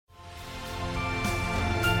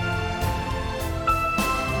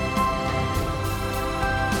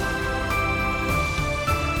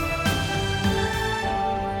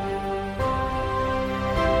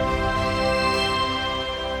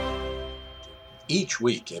Each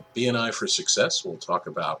week at BNI for Success, we'll talk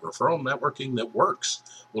about referral networking that works.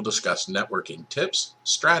 We'll discuss networking tips,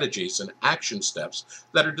 strategies, and action steps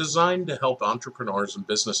that are designed to help entrepreneurs and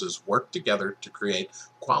businesses work together to create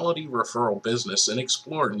quality referral business and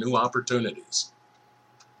explore new opportunities.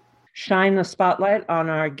 Shine the spotlight on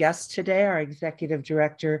our guest today, our Executive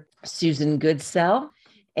Director, Susan Goodsell.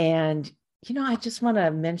 And I just want to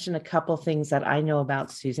mention a couple things that I know about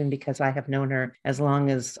Susan because I have known her as long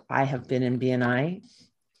as I have been in BNI.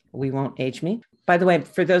 We won't age me. By the way,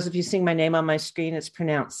 for those of you seeing my name on my screen, it's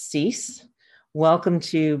pronounced Cease. Welcome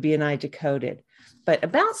to BNI Decoded. But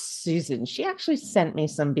about Susan, she actually sent me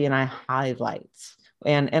some BNI highlights.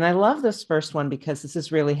 And I love this first one because this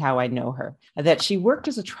is really how I know her, that she worked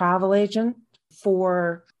as a travel agent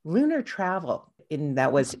for Lunar Travel,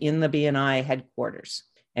 that was in the BNI headquarters.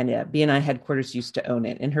 And BNI headquarters used to own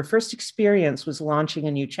it. And her first experience was launching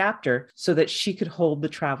a new chapter so that she could hold the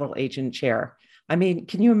travel agent chair. I mean,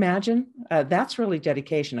 can you imagine? That's really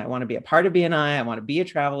dedication. I want to be a part of BNI. I want to be a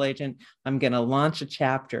travel agent. I'm going to launch a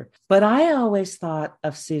chapter. But I always thought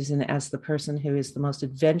of Susan as the person who is the most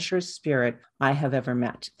adventurous spirit I have ever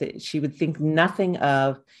met. She would think nothing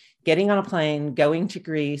of getting on a plane, going to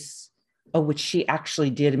Greece, which she actually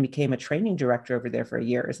did and became a training director over there for a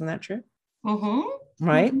year. Isn't that true? Mm-hmm.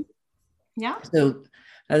 Right? Mm-hmm. Yeah. So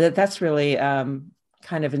that's really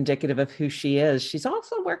kind of indicative of who she is. She's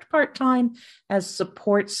also worked part-time as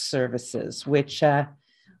support services, which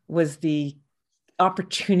was the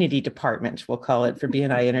opportunity department, we'll call it, for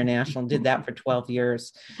BNI International. Did that for 12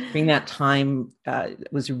 years. During that time,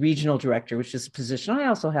 was regional director, which is a position I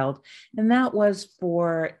also held. And that was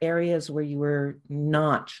for areas where you were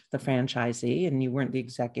not the franchisee and you weren't the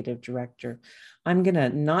executive director. I'm going to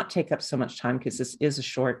not take up so much time because this is a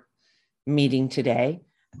short meeting today.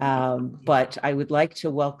 But I would like to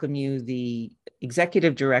welcome you, the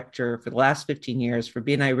executive director for the last 15 years for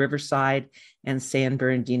BNI Riverside and San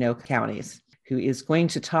Bernardino counties, who is going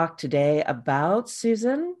to talk today about,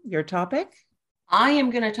 Susan, your topic? I am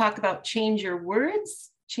going to talk about change your words,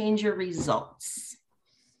 change your results.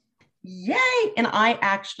 Yay! And I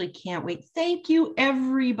actually can't wait. Thank you,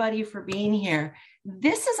 everybody, for being here.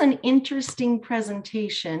 This is an interesting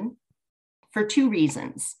presentation for two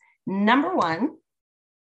reasons. Number one,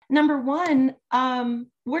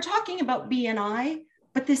 we're talking about BNI,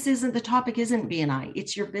 but the topic isn't BNI.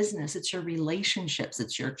 It's your business, it's your relationships,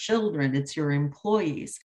 it's your children, it's your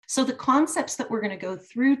employees. So the concepts that we're going to go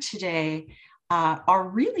through today are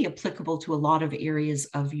really applicable to a lot of areas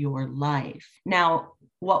of your life. Now,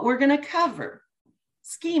 what we're going to cover: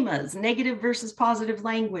 schemas, negative versus positive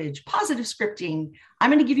language, positive scripting.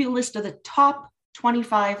 I'm going to give you a list of the top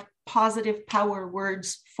 25 positive power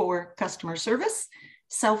words for customer service,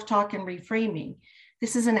 self-talk, and reframing.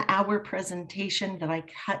 This is an hour presentation that I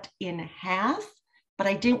cut in half, but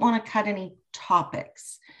I didn't want to cut any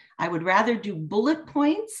topics. I would rather do bullet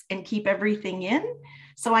points and keep everything in.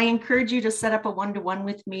 So I encourage you to set up a one-to-one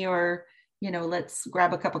with me, or, let's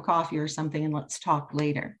grab a cup of coffee or something and let's talk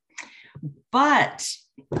later. But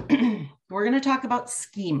we're going to talk about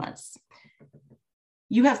schemas.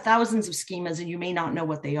 You have thousands of schemas and you may not know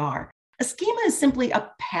what they are. A schema is simply a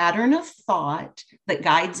pattern of thought that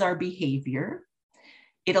guides our behavior.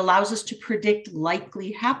 It allows us to predict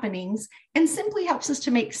likely happenings and simply helps us to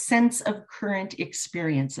make sense of current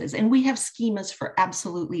experiences. And we have schemas for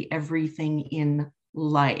absolutely everything in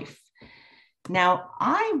life. Now,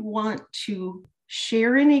 I want to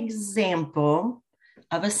share an example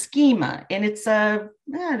of a schema, and it's 10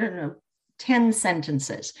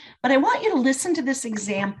 sentences. But I want you to listen to this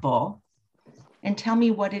example and tell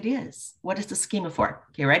me what it is. What is the schema for?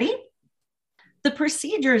 Okay, ready? The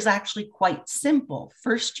procedure is actually quite simple.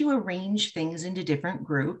 First, you arrange things into different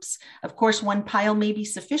groups. Of course, one pile may be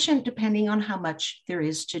sufficient depending on how much there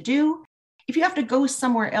is to do. If you have to go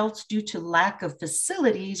somewhere else due to lack of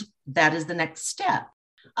facilities, that is the next step.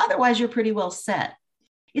 Otherwise, you're pretty well set.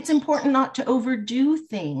 It's important not to overdo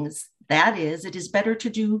things. That is, it is better to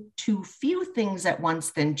do too few things at once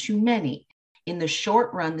than too many. In the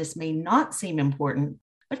short run, this may not seem important,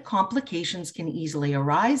 but complications can easily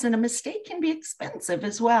arise and a mistake can be expensive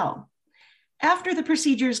as well. After the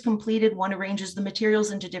procedure is completed, one arranges the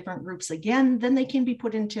materials into different groups again, then they can be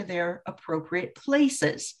put into their appropriate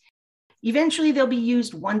places. Eventually, they'll be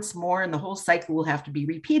used once more and the whole cycle will have to be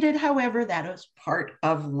repeated. However, that is part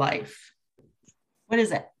of life. What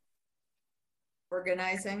is it?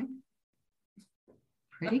 Organizing.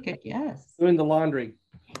 Pretty good, yes. Doing the laundry.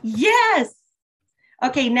 Yes.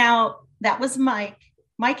 Okay, now that was Mike.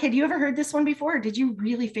 Mike, had you ever heard this one before, or did you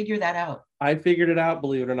really figure that out? I figured it out,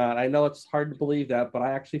 believe it or not. I know it's hard to believe that, but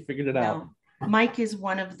I actually figured it out. Mike is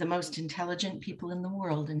one of the most intelligent people in the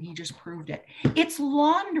world, and he just proved it. It's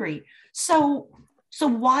laundry. So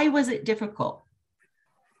why was it difficult?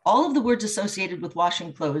 All of the words associated with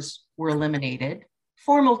washing clothes were eliminated.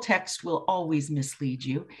 Formal text will always mislead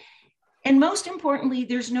you. And most importantly,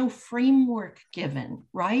 there's no framework given,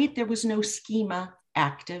 right? There was no schema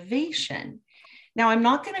activation. Now, I'm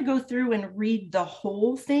not going to go through and read the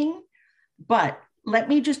whole thing, but let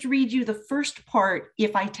me just read you the first part.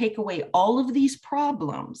 If I take away all of these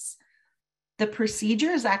problems, the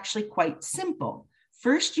procedure is actually quite simple.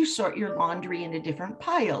 First, you sort your laundry into different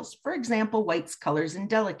piles. For example, whites, colors, and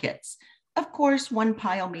delicates. Of course, one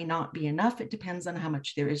pile may not be enough. It depends on how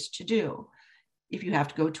much there is to do. If you have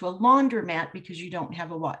to go to a laundromat because you don't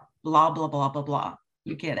have a what? Blah, blah, blah, blah, blah.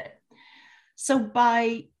 You get it. So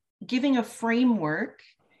by giving a framework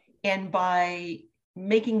and by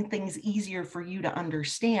making things easier for you to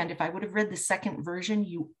understand, if I would have read the second version,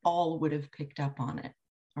 you all would have picked up on it.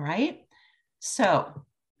 All right. So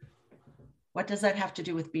what does that have to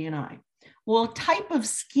do with BNI? Well, a type of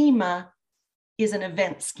schema is an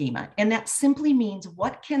event schema. And that simply means,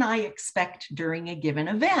 what can I expect during a given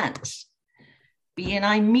event?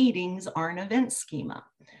 BNI meetings are an event schema.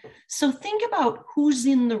 So think about who's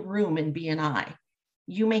in the room in BNI.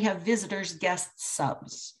 You may have visitors, guests,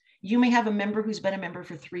 subs. You may have a member who's been a member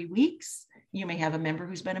for 3 weeks. You may have a member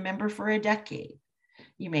who's been a member for a decade.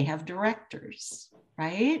 You may have directors,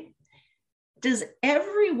 right? Does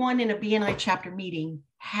everyone in a BNI chapter meeting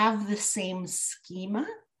have the same schema?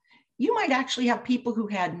 You might actually have people who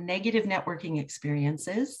had negative networking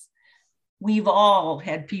experiences. We've all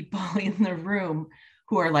had people in the room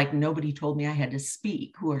who are like, nobody told me I had to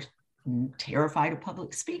speak, who are terrified of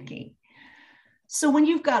public speaking. So when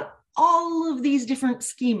you've got all of these different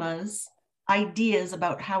schemas, ideas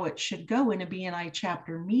about how it should go in a BNI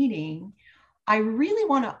chapter meeting, I really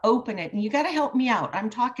want to open it, and you got to help me out. I'm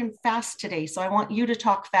talking fast today, so I want you to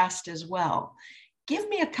talk fast as well. Give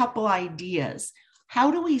me a couple ideas. How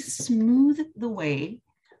do we smooth the way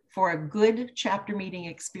for a good chapter meeting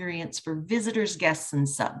experience for visitors, guests, and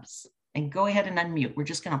subs? And go ahead and unmute. We're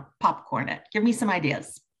just going to popcorn it. Give me some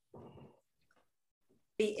ideas.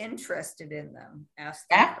 Be interested in them. Ask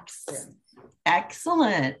them questions.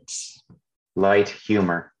 Excellent. Light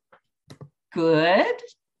humor. Good.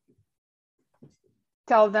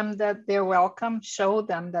 Tell them that they're welcome. Show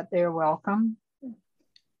them that they're welcome.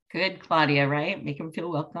 Good, Claudia, right? Make them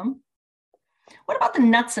feel welcome. What about the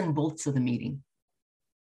nuts and bolts of the meeting?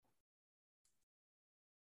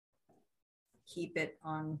 Keep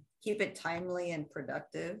it timely and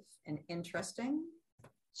productive and interesting.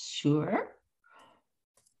 Sure.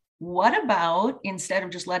 What about, instead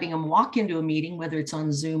of just letting them walk into a meeting, whether it's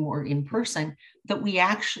on Zoom or in person, that we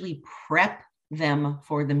actually prep them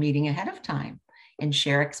for the meeting ahead of time and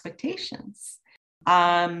share expectations?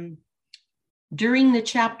 During the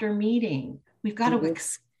chapter meeting, we've got to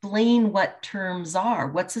explain what terms are.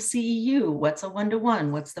 What's a CEU? What's a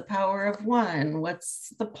one-to-one? What's the power of one?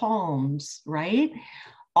 What's the palms, right?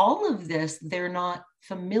 All of this, they're not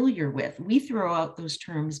familiar with. We throw out those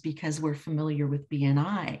terms because we're familiar with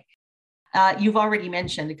BNI. You've already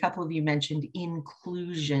mentioned, a couple of you mentioned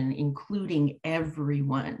inclusion, including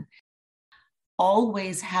everyone.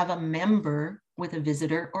 Always have a member with a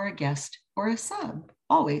visitor or a guest or a sub.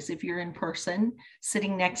 Always, if you're in person,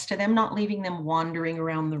 sitting next to them, not leaving them wandering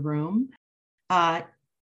around the room. An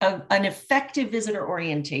effective visitor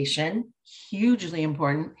orientation, hugely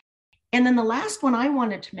important. And then the last one I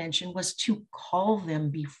wanted to mention was to call them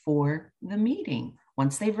before the meeting.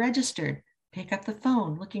 Once they've registered, pick up the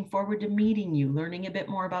phone, looking forward to meeting you, learning a bit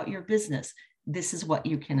more about your business. This is what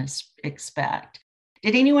you can expect.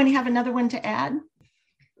 Did anyone have another one to add?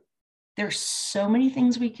 There's so many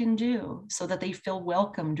things we can do so that they feel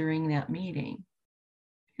welcome during that meeting.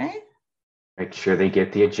 Okay? Make sure they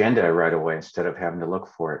get the agenda right away instead of having to look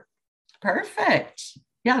for it. Perfect.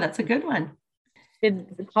 Yeah, that's a good one.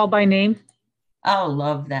 Did call by name? Oh,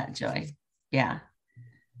 love that, Joy. Yeah.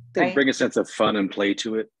 Right? Bring a sense of fun and play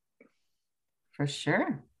to it. For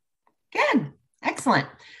sure. Good. Excellent.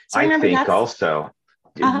 So I remember, think also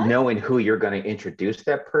Uh-huh. knowing who you're going to introduce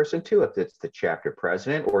that person to, if it's the chapter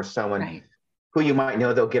president or someone Right. who you might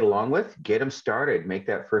know they'll get along with, get them started, make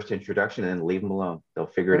that first introduction, and then leave them alone. They'll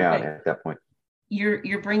figure it out Perfect. at that point.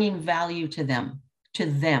 You're bringing value to them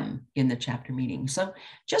in the chapter meeting. So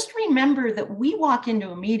just remember that we walk into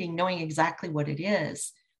a meeting knowing exactly what it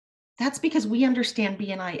is. That's because we understand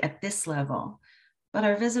BNI at this level, but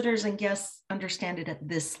our visitors and guests understand it at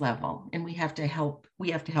this level, and we have to help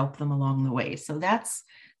them along the way. So that's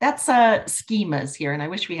schemas here, and I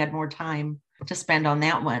wish we had more time to spend on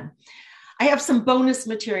that one. I have some bonus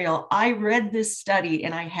material. I read this study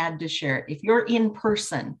and I had to share it. If you're in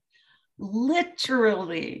person,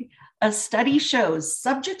 literally, a study shows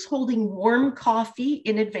subjects holding warm coffee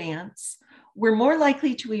in advance were more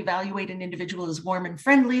likely to evaluate an individual as warm and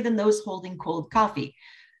friendly than those holding cold coffee.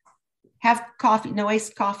 Have coffee, no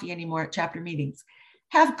iced coffee anymore at chapter meetings.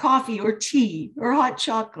 Have coffee or tea or hot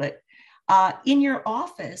chocolate in your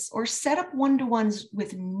office, or set up one-to-ones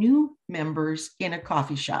with new members in a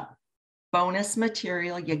coffee shop. Bonus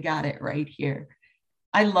material, you got it right here.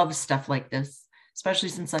 I love stuff like this, especially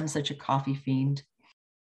since I'm such a coffee fiend.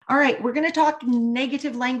 All right, we're going to talk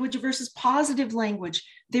negative language versus positive language.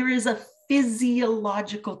 There is a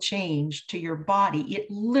physiological change to your body. It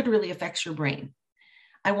literally affects your brain.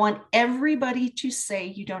 I want everybody to say,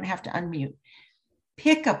 you don't have to unmute,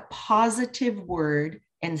 pick a positive word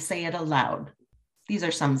and say it aloud. These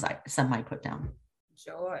are some I put down.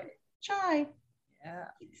 Joy. Joy. Yeah.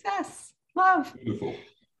 Success. Love. Beautiful.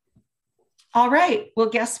 All right. Well,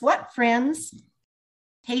 guess what, friends?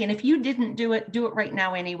 Hey, and if you didn't do it right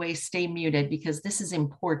now anyway. Stay muted because this is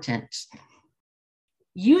important.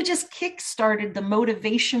 You just kickstarted the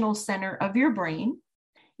motivational center of your brain.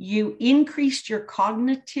 You increased your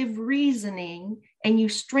cognitive reasoning and you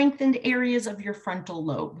strengthened areas of your frontal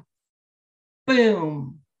lobe.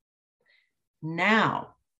 Boom.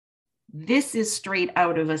 Now, this is straight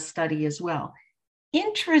out of a study as well.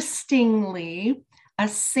 Interestingly, a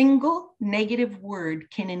single negative word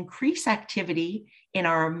can increase activity in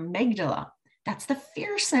our amygdala. That's the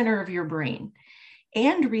fear center of your brain,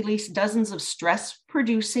 and release dozens of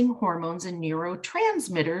stress-producing hormones and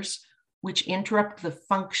neurotransmitters, which interrupt the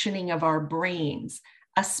functioning of our brains,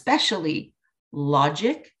 especially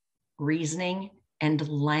logic, reasoning, and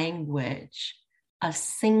language. A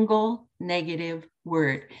single negative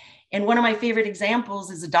word. And one of my favorite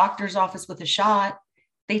examples is a doctor's office with a shot.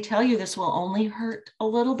 They tell you this will only hurt a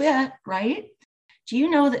little bit, right? Do you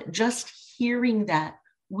know that just hearing that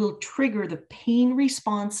will trigger the pain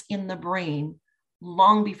response in the brain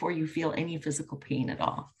long before you feel any physical pain at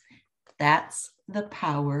all? That's the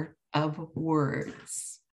power of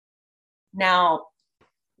words. Now,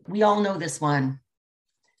 we all know this one.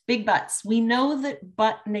 Big buts. We know that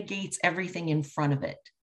but negates everything in front of it.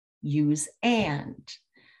 Use and.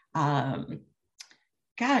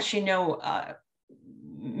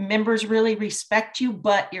 Members really respect you,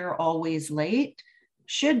 but you're always late.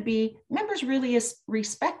 Should be, members really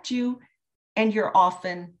respect you and you're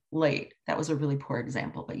often late. That was a really poor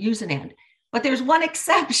example, but use an and. But there's one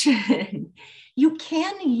exception. You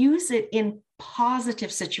can use it in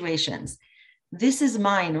positive situations. This is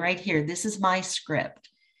mine right here. This is my script.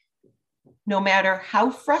 No matter how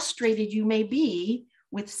frustrated you may be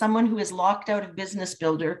with someone who is locked out of Business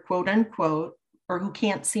Builder, quote unquote, or who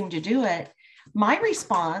can't seem to do it, my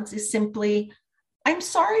response is simply, I'm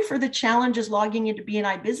sorry for the challenges logging into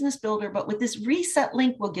BNI Business Builder, but with this reset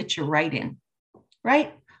link, we'll get you right in,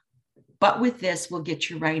 right? But with this, we'll get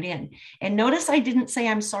you right in. And notice I didn't say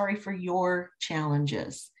I'm sorry for your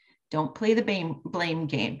challenges. Don't play the blame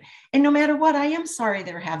game. And no matter what, I am sorry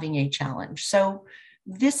they're having a challenge. So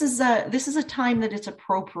this is a time that it's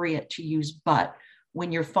appropriate to use but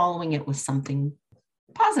when you're following it with something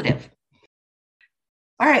positive.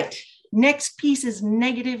 All right. Next piece is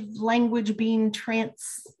negative language being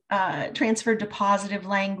transferred to positive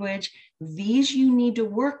language. These you need to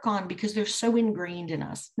work on because they're so ingrained in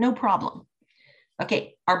us. No problem.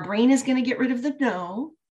 Okay, our brain is going to get rid of the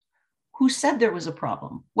no. Who said there was a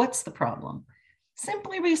problem? What's the problem?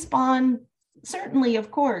 Simply respond, certainly,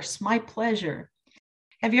 of course, my pleasure.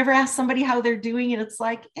 Have you ever asked somebody how they're doing and it's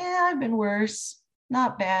like, I've been worse,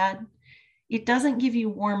 not bad. It doesn't give you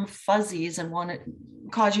warm fuzzies and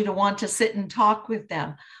cause you to want to sit and talk with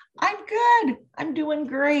them. I'm good. I'm doing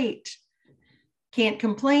great. Can't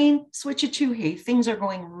complain. Switch it to, hey, things are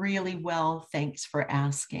going really well. Thanks for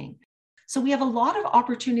asking. So we have a lot of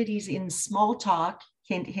opportunities in small talk,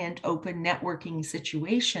 hint, hint, open networking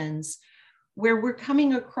situations where we're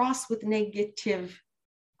coming across with negative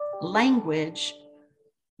language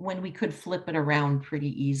when we could flip it around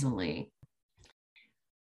pretty easily.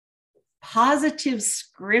 Positive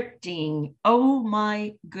scripting. Oh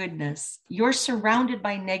my goodness. You're surrounded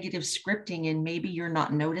by negative scripting and maybe you're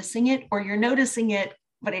not noticing it, or you're noticing it,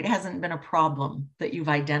 but it hasn't been a problem that you've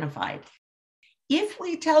identified. If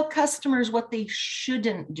we tell customers what they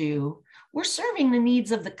shouldn't do, we're serving the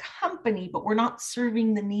needs of the company, but we're not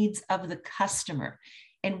serving the needs of the customer.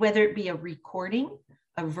 And whether it be a recording,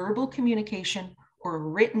 a verbal communication, or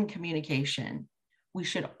written communication, we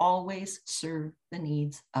should always serve the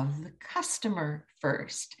needs of the customer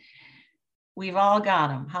first. We've all got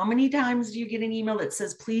them. How many times do you get an email that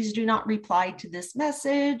says, please do not reply to this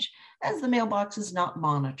message as the mailbox is not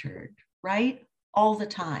monitored, right? All the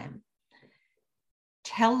time.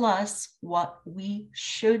 Tell us what we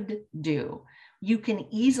should do. You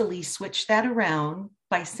can easily switch that around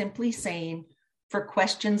by simply saying, for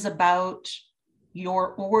questions about your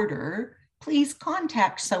order, please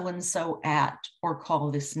contact so-and-so at or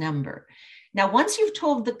call this number. Now, once you've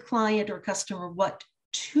told the client or customer what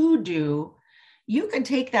to do, you can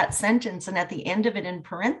take that sentence and at the end of it in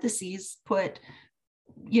parentheses, put,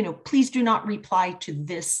 please do not reply to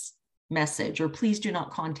this message, or please do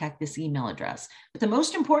not contact this email address. But the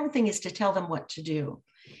most important thing is to tell them what to do.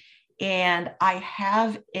 And I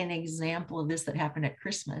have an example of this that happened at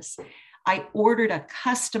Christmas. I ordered a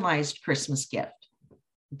customized Christmas gift.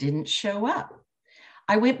 Didn't show up.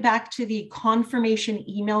 I went back to the confirmation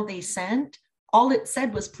email they sent. All it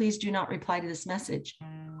said was, please do not reply to this message.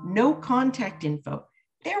 No contact info.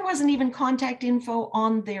 There wasn't even contact info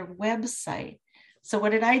on their website. So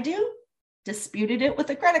what did I do? Disputed it with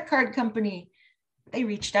a credit card company. They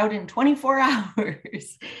reached out in 24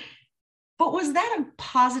 hours. But was that a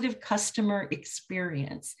positive customer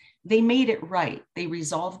experience? They made it right. They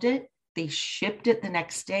resolved it. They shipped it the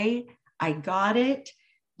next day. I got it.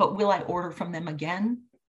 But will I order from them again?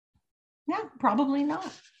 No, probably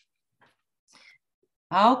not.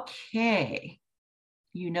 Okay.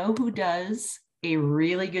 You know who does a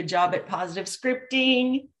really good job at positive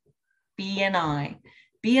scripting? BNI.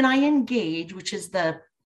 BNI Engage, which is the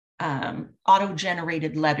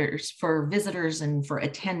auto-generated letters for visitors and for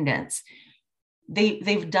attendance.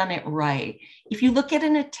 They've done it right. If you look at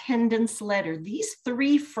an attendance letter, these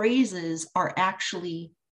 3 phrases are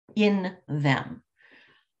actually in them.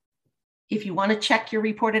 If you want to check your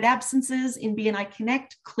reported absences in BNI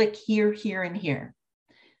Connect, click here, here, and here.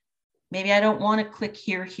 Maybe I don't want to click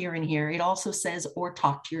here, here, and here. It also says, or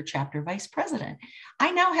talk to your chapter vice president.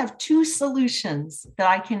 I now have 2 solutions that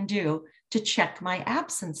I can do to check my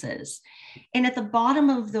absences. And at the bottom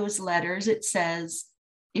of those letters, it says,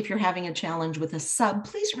 if you're having a challenge with a sub,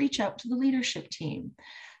 please reach out to the leadership team.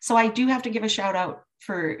 So I do have to give a shout out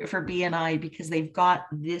for BNI because they've got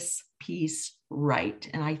this piece right.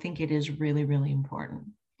 And I think it is really, really important.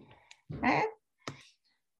 Okay.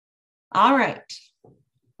 All right.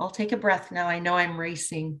 I'll take a breath now. I know I'm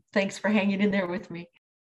racing. Thanks for hanging in there with me.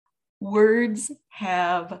 Words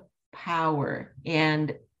have power.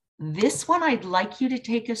 And this one I'd like you to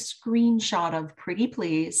take a screenshot of, pretty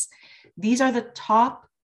please. These are the top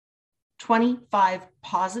 25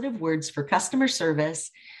 positive words for customer service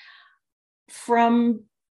from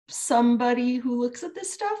somebody who looks at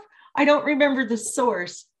this stuff. I don't remember the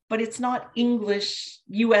source, but it's not English,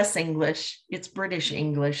 US English, it's British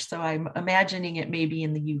English. So I'm imagining it may be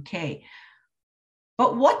in the UK.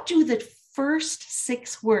 But what do the first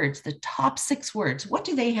 6 words, the top 6 words, what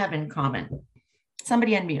do they have in common?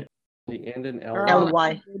 Somebody unmute. The end in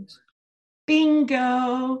LY.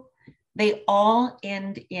 Bingo. They all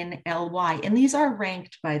end in LY. And these are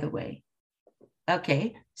ranked, by the way.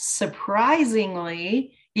 Okay.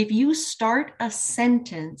 Surprisingly, if you start a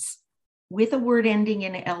sentence with a word ending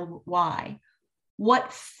in LY,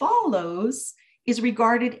 what follows is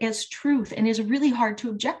regarded as truth and is really hard to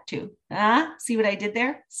object to. See what I did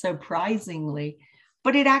there? Surprisingly,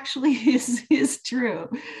 but it actually is true.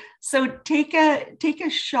 So take a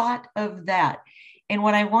shot of that. And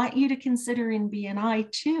what I want you to consider in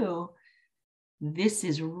BNI too, this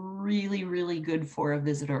is really, really good for a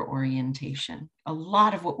visitor orientation. A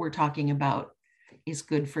lot of what we're talking about is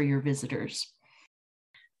good for your visitors.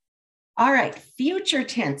 All right, future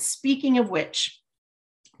tense. Speaking of which,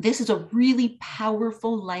 this is a really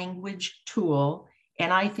powerful language tool.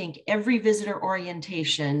 And I think every visitor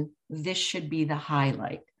orientation, this should be the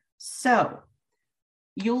highlight. So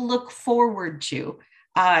you'll look forward to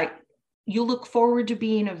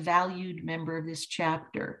being a valued member of this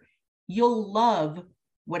chapter. You'll love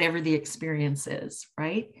whatever the experience is,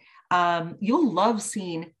 right? You'll love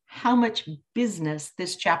seeing how much business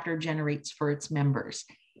this chapter generates for its members.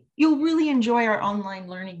 You'll really enjoy our online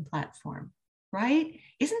learning platform, right?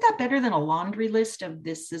 Isn't that better than a laundry list of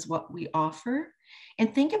this is what we offer?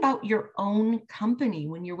 And think about your own company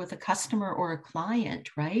when you're with a customer or a client,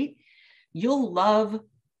 right? You'll love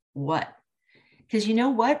what? Because you know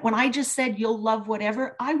what? When I just said you'll love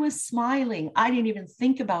whatever, I was smiling. I didn't even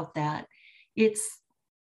think about that. It's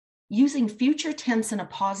using future tense in a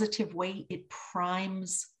positive way. It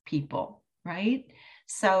primes people, right?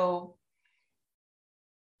 So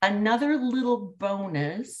another little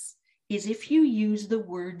bonus is if you use the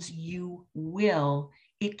words you will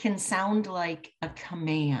it can sound like a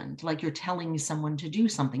command, like you're telling someone to do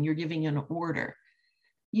something, you're giving an order.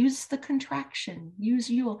 Use the contraction, use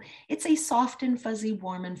you'll. It's a soft and fuzzy,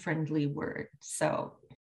 warm and friendly word. So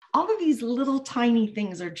all of these little tiny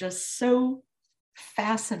things are just so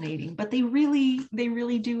fascinating, but they really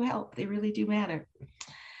do help. They really do matter.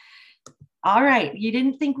 All right, you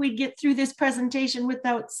didn't think we'd get through this presentation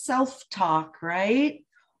without self-talk, right?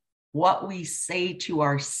 What we say to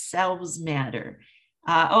ourselves matter.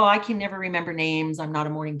 I can never remember names. I'm not a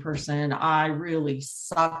morning person. I really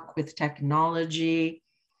suck with technology.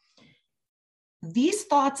 These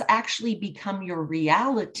thoughts actually become your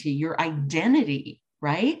reality, your identity,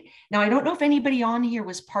 right? Now, I don't know if anybody on here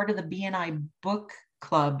was part of the BNI book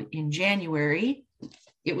club in January.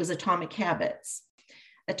 It was Atomic Habits.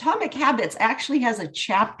 Atomic Habits actually has a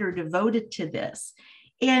chapter devoted to this.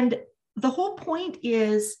 And the whole point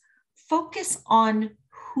is focus on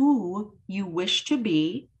who you wish to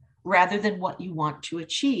be rather than what you want to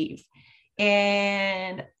achieve.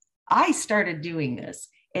 And I started doing this.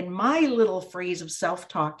 And my little phrase of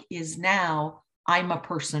self-talk is now, I'm a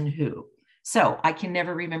person who. So I can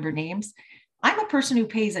never remember names. I'm a person who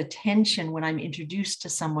pays attention when I'm introduced to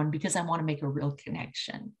someone because I want to make a real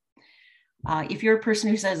connection. If you're a person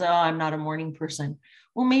who says, oh, I'm not a morning person,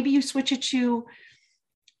 well, maybe you switch it to,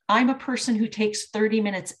 I'm a person who takes 30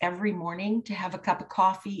 minutes every morning to have a cup of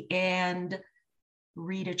coffee and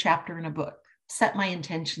read a chapter in a book, set my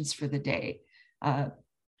intentions for the day,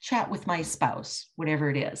 chat with my spouse, whatever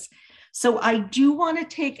it is. So I do want to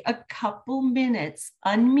take a couple minutes,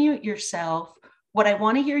 unmute yourself. What I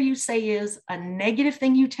want to hear you say is a negative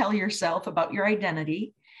thing you tell yourself about your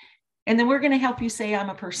identity. And then we're going to help you say, I'm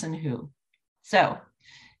a person who. So,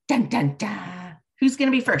 dun, dun, dun. Who's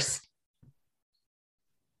going to be first?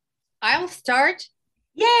 I'll start.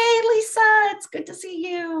 Yay, Lisa. It's good to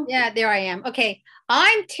see you. Yeah, there I am. Okay.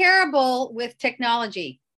 I'm terrible with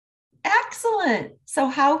technology. Excellent. So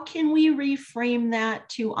how can we reframe that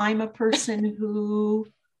to I'm a person who,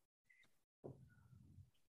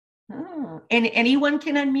 and anyone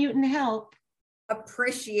can unmute and help.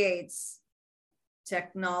 Appreciates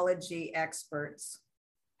technology experts.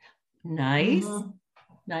 Nice.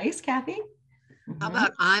 Nice, Kathy. How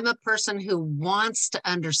about I'm a person who wants to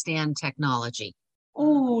understand technology?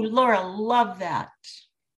 Oh, Laura, love that.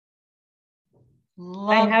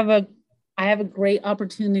 I have a great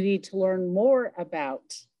opportunity to learn more about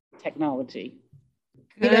technology.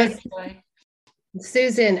 Good.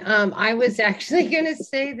 Susan, I was actually going to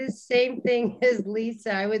say the same thing as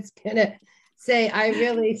Lisa. I was going to say I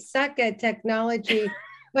really suck at technology,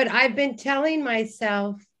 but I've been telling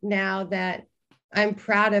myself now that I'm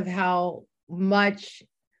proud of how much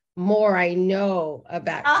more I know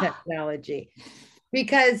about technology,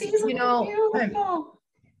 because I'm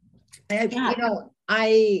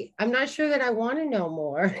not sure that I want to know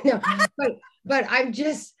more. No, but I'm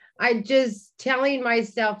just telling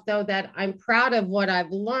myself though that I'm proud of what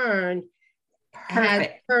I've learned. Has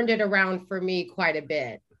turned it around for me quite a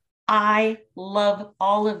bit. I love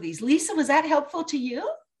all of these. Lisa, was that helpful to you?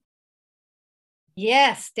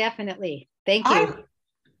 Yes, definitely. Thank you.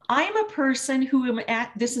 I'm a person who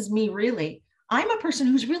this is me really. I'm a person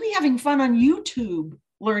who's really having fun on YouTube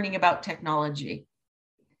learning about technology.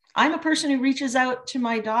 I'm a person who reaches out to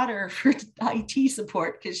my daughter for IT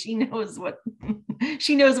support because she knows what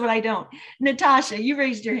I don't. Natasha, you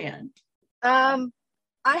raised your hand. I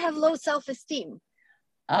have low self-esteem.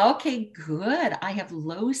 Okay, good. I have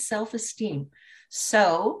low self-esteem.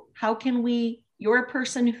 So how can you're a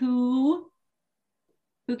person who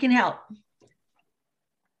can help?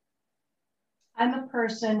 I'm a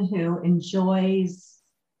person who enjoys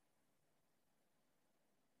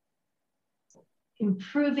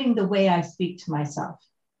improving the way I speak to myself.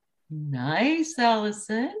 Nice,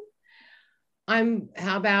 Allison. I'm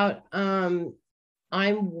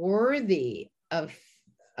worthy of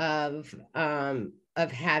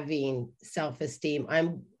having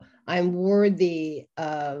self-esteem. I'm worthy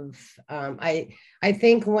of I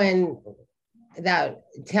think when that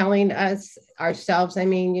telling us ourselves,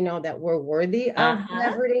 that we're worthy of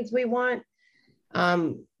whatever it is we want.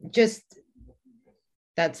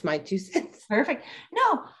 That's my 2 cents. Perfect.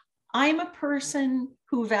 No, I'm a person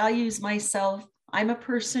who values myself. I'm a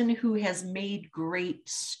person who has made great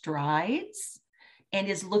strides and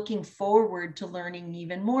is looking forward to learning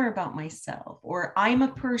even more about myself. Or I'm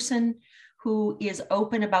a person who is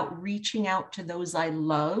open about reaching out to those I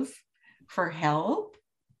love for help.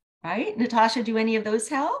 Right? Natasha, do any of those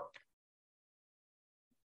help?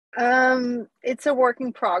 It's a work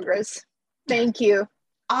in progress. Thank you.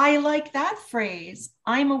 I like that phrase.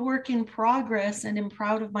 I'm a work in progress and am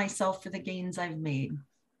proud of myself for the gains I've made.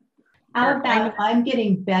 How about I'm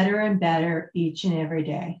getting better and better each and every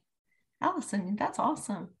day? Allison, that's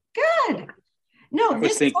awesome. Good. No, I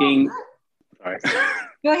was thinking, sorry.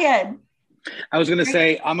 Go ahead. I was going to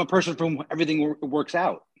say, I'm a person for whom everything works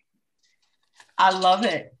out. I love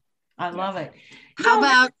it. I love it. How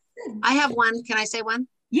about, I have one. Can I say one?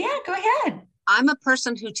 Yeah, go ahead. I'm a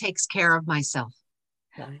person who takes care of myself.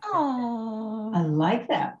 Oh, I like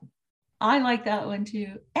that. I like that one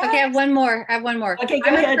too. Okay, I have one more. Okay,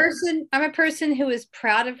 go ahead. I'm a person who is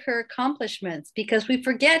proud of her accomplishments because we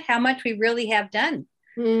forget how much we really have done.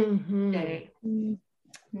 Okay.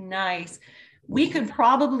 Nice. We could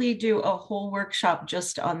probably do a whole workshop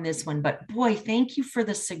just on this one, but boy, thank you for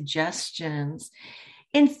the suggestions.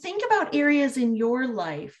 And think about areas in your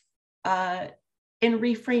life and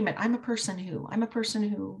reframe it. I'm a person who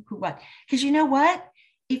what? Because you know what?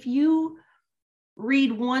 If you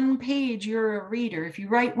read one page, you're a reader. If you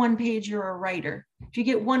write one page, you're a writer. If you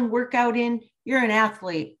get one workout in, you're an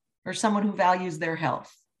athlete or someone who values their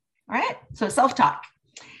health. All right. So self-talk.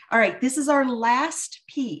 All right. This is our last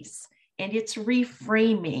piece, and it's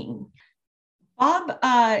reframing. Bob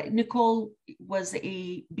Nicole was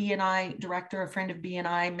a BNI director, a friend of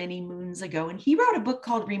BNI many moons ago, and he wrote a book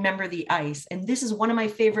called Remember the Ice. And this is one of my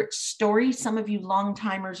favorite stories. Some of you long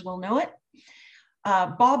timers will know it.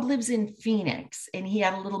 Bob lives in Phoenix, and he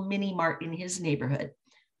had a little mini mart in his neighborhood.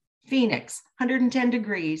 Phoenix, 110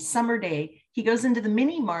 degrees, summer day. He goes into the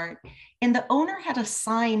mini mart, and the owner had a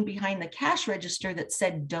sign behind the cash register that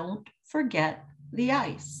said, "Don't forget the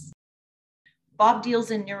ice." Bob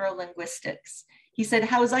deals in neurolinguistics. He said,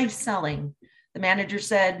 "How's ice selling?" The manager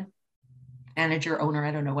said, owner,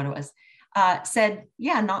 I don't know what it was, said,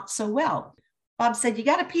 "Yeah, not so well." Bob said, "You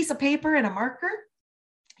got a piece of paper and a marker?"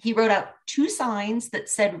 He wrote out 2 signs that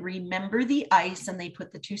said, "Remember the ice," and they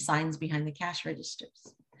put the 2 signs behind the cash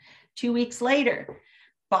registers. 2 weeks later,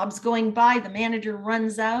 Bob's going by, the manager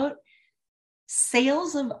runs out.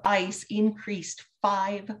 Sales of ice increased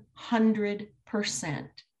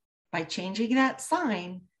 500% by changing that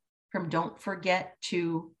sign from "Don't forget"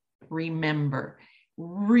 to "Remember."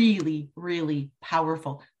 Really, really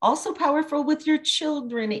powerful. Also powerful with your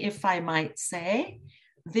children, if I might say.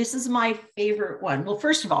 This is my favorite one. Well,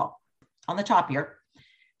 first of all, on the top here,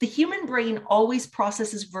 the human brain always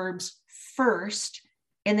processes verbs first,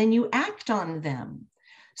 and then you act on them.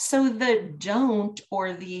 So the don't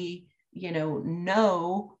or the,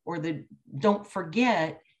 no or the "don't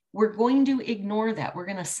forget," we're going to ignore that. We're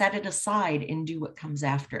going to set it aside and do what comes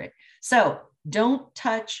after it. So don't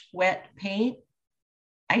touch wet paint.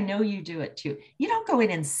 I know you do it too. You don't go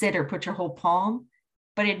in and sit or put your whole palm,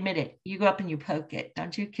 but admit it. You go up and you poke it,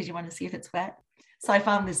 don't you? Because you want to see if it's wet. So I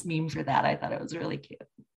found this meme for that. I thought it was really cute.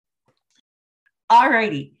 All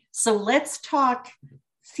righty. So let's talk.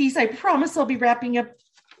 Cease, I promise I'll be wrapping up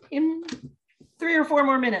in 3 or 4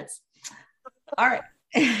 more minutes. All right.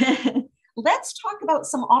 Let's talk about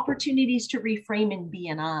some opportunities to reframe in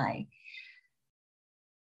BNI.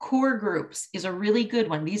 Core groups is a really good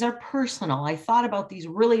one. These are personal. I thought about these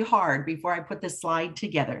really hard before I put this slide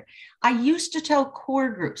together. I used to tell core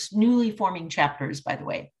groups, newly forming chapters, by the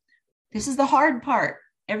way, this is the hard part.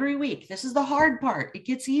 Every week, this is the hard part. It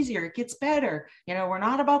gets easier. It gets better. We're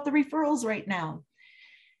not about the referrals right now.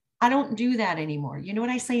 I don't do that anymore. You know what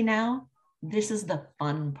I say now? This is the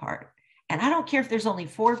fun part. And I don't care if there's only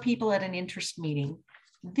 4 people at an interest meeting.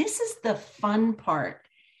 This is the fun part.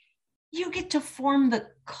 You get to form the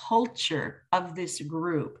culture of this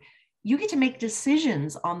group. You get to make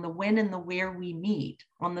decisions on the when and the where we meet,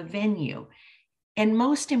 on the venue. And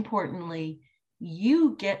most importantly,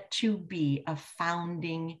 you get to be a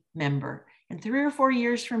founding member. And 3 or 4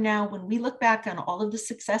 years from now, when we look back on all of the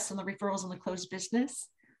success and the referrals and the closed business,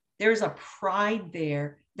 there's a pride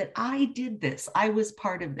there that I did this. I was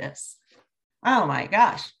part of this. Oh my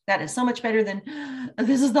gosh, that is so much better than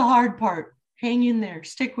this is the hard part. Hang in there,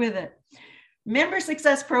 stick with it. Member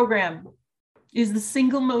Success Program is the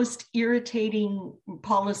single most irritating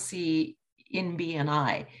policy in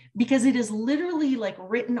BNI because it is literally like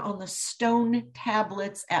written on the stone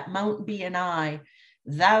tablets at Mount BNI.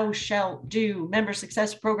 Thou shalt do Member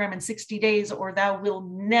Success Program in 60 days or thou will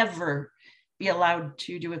never be allowed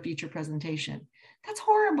to do a feature presentation. That's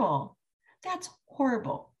horrible. That's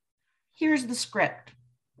horrible. Here's the script.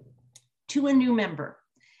 To a new member,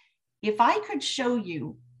 if I could show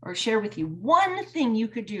you or share with you one thing you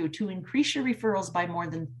could do to increase your referrals by more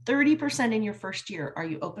than 30% in your first year, are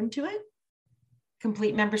you open to it?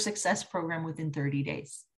 Complete Member Success Program within 30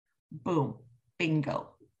 days. Boom,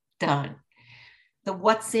 bingo, done. The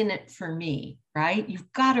what's in it for me, right?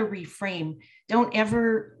 You've got to reframe. Don't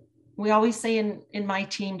ever, we always say in my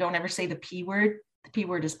team, don't ever say the P word. The P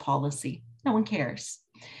word is policy. No one cares.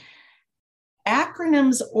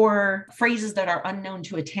 Acronyms or phrases that are unknown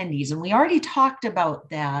to attendees, and we already talked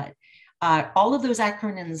about that. All of those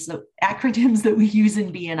acronyms that we use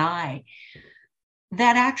in BNI,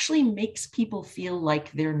 that actually makes people feel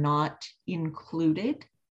like they're not included,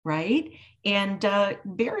 right? And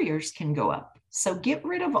barriers can go up. So get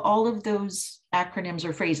rid of all of those acronyms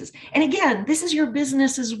or phrases. And again, this is your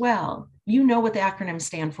business as well. You know what the acronyms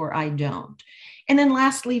stand for, I don't. And then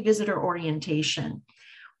lastly, visitor orientation.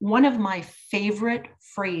 One of my favorite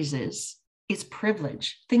phrases is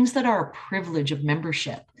privilege, things that are a privilege of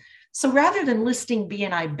membership. So rather than listing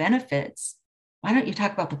BNI benefits, why don't you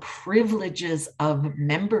talk about the privileges of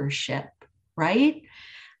membership, right?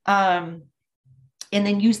 And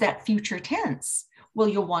then use that future tense. Well,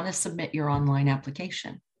 you'll want to submit your online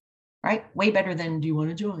application, right? Way better than, do you want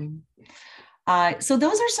to join? So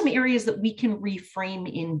those are some areas that we can reframe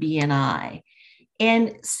in BNI.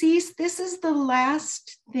 And see, this is the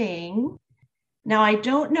last thing. Now, I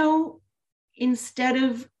don't know, instead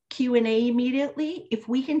of Q&A immediately, if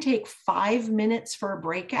we can take 5 minutes for a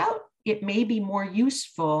breakout, it may be more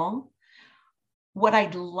useful. What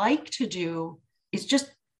I'd like to do is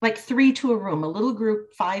just like 3 to a room, a little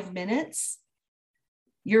group, 5 minutes,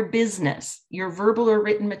 your business, your verbal or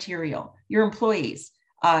written material, your employees,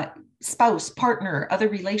 spouse, partner, other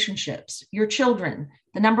relationships, your children.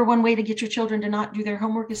 The number one way to get your children to not do their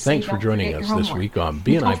homework is Thanks for joining us this week on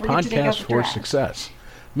BNI Podcast for Success.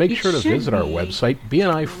 Make sure to visit our website,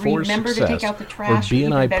 BNI for Success, or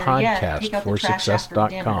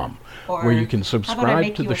BNIPodcastforSuccess.com, where you can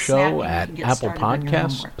subscribe to the show at Apple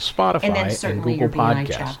Podcasts, Spotify, and Google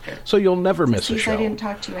Podcasts, so you'll never miss a show.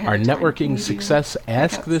 Our networking success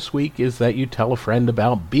ask this week is that you tell a friend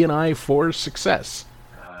about BNI for Success.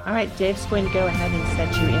 All right, Dave's going to go ahead and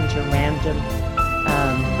set you into random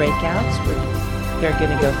breakouts. They're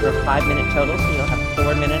going to go for a 5-minute total, so you'll have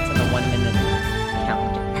 4 minutes and a 1-minute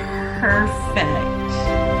count. Perfect.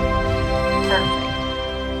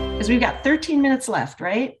 Because we've got 13 minutes left,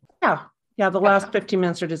 right? Yeah, the last 15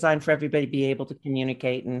 minutes are designed for everybody to be able to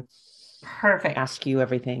communicate and ask you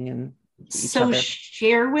everything. And so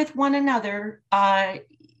share with one another,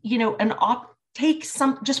 take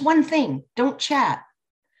just one thing, don't chat.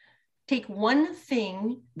 Take one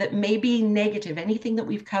thing that may be negative, anything that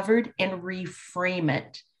we've covered, and reframe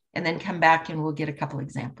it, and then come back and we'll get a couple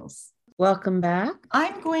examples. Welcome back.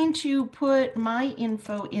 I'm going to put my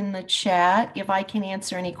info in the chat if I can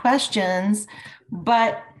answer any questions,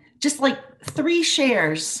 but just like 3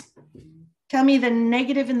 shares. Tell me the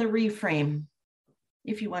negative and the reframe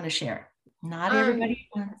if you want to share. Not everybody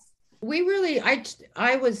wants.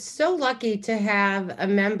 I was so lucky to have a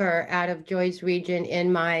member out of Joy's region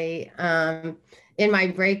in my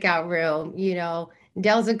breakout room. You know,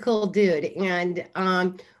 Dell's a cool dude, and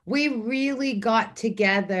we really got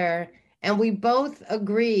together, and we both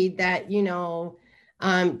agreed that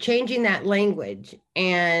changing that language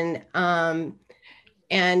and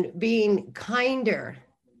being kinder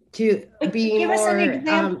to being give more. Us an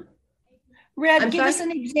example. Red, give us an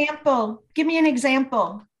example. Give me an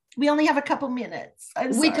example. We only have a couple minutes.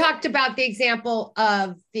 We talked about the example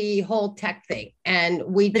of the whole tech thing, and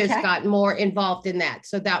we got more involved in that.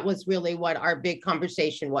 So that was really what our big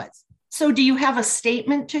conversation was. So do you have a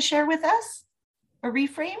statement to share with us? A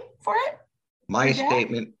reframe for it? My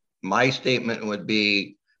statement would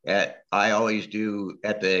be I always do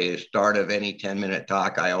at the start of any 10-minute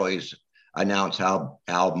talk, I always announce how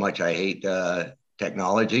much I hate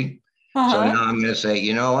technology. So now I'm going to say,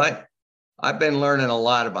 you know what? I've been learning a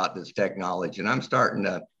lot about this technology, and I'm starting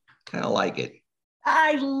to kind of like it.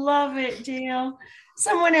 I love it, Dale.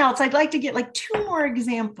 Someone else, I'd like to get like 2 more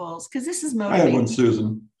examples because this is motivating. I had one,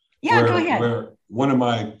 Susan. Yeah, go ahead. Where one of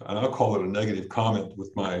my, I'll call it a negative comment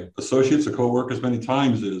with my associates or coworkers many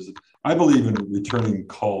times is, I believe in returning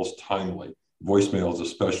calls timely, voicemails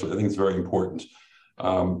especially. I think it's very important.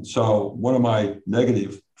 So one of my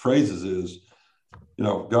negative phrases is,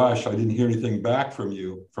 gosh, I didn't hear anything back from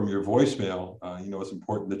you from your voicemail. It's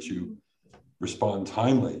important that you respond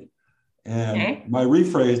timely. And my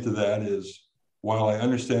rephrase to that is, while I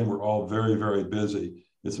understand we're all very, very busy,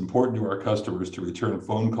 it's important to our customers to return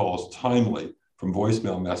phone calls timely from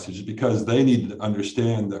voicemail messages because they need to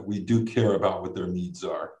understand that we do care about what their needs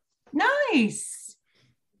are. Nice.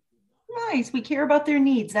 We care about their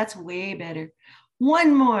needs. That's way better.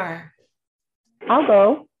 One more. I'll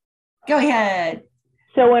go. Go ahead.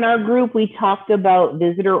 So in our group, we talked about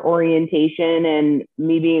visitor orientation and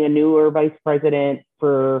me being a newer vice president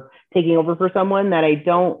for taking over for someone that I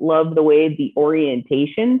don't love the way the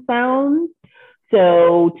orientation sounds.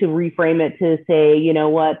 So to reframe it to say, you know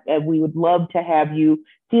what, we would love to have you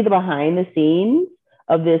see the behind the scenes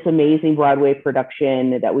of this amazing Broadway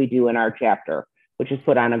production that we do in our chapter, which is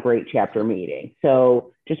put on a great chapter meeting.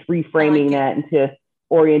 So just reframing that into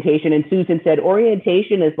orientation. And Susan said,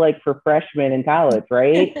 orientation is like for freshmen in college,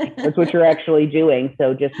 right? That's what you're actually doing.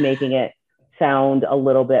 So just making it sound a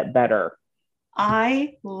little bit better.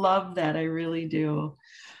 I love that. I really do.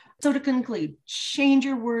 So to conclude, change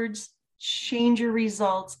your words, change your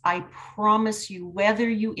results. I promise you, whether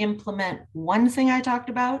you implement one thing I talked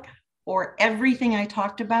about or everything I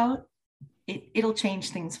talked about, it'll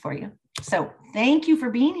change things for you. So thank you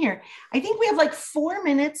for being here. I think we have like 4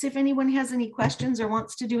 minutes if anyone has any questions or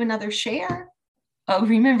wants to do another share. Oh,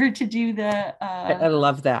 remember to do the... I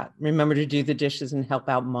love that. Remember to do the dishes and help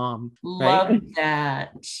out mom. Love right?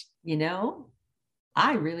 that. You know,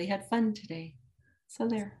 I really had fun today. So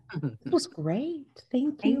there. It was great.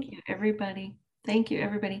 Thank you. Thank you, everybody. Thank you,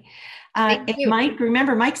 everybody. Thank you. Mike,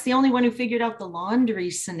 remember, Mike's the only one who figured out the laundry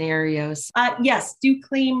scenarios. Yes, do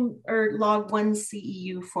claim or log 1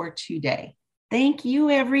 CEU for today. Thank you,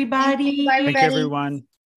 everybody. Thank you, everyone.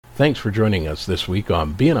 Thanks for joining us this week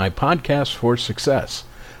on BNI Podcast for Success.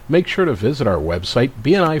 Make sure to visit our website,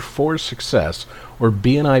 BNI for Success, or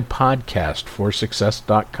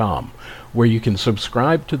BNIPodcastForSuccess.com, where you can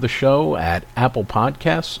subscribe to the show at Apple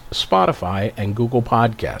Podcasts, Spotify, and Google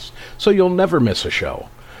Podcasts, so you'll never miss a show.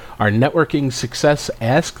 Our networking success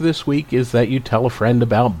ask this week is that you tell a friend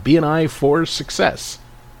about BNI for Success.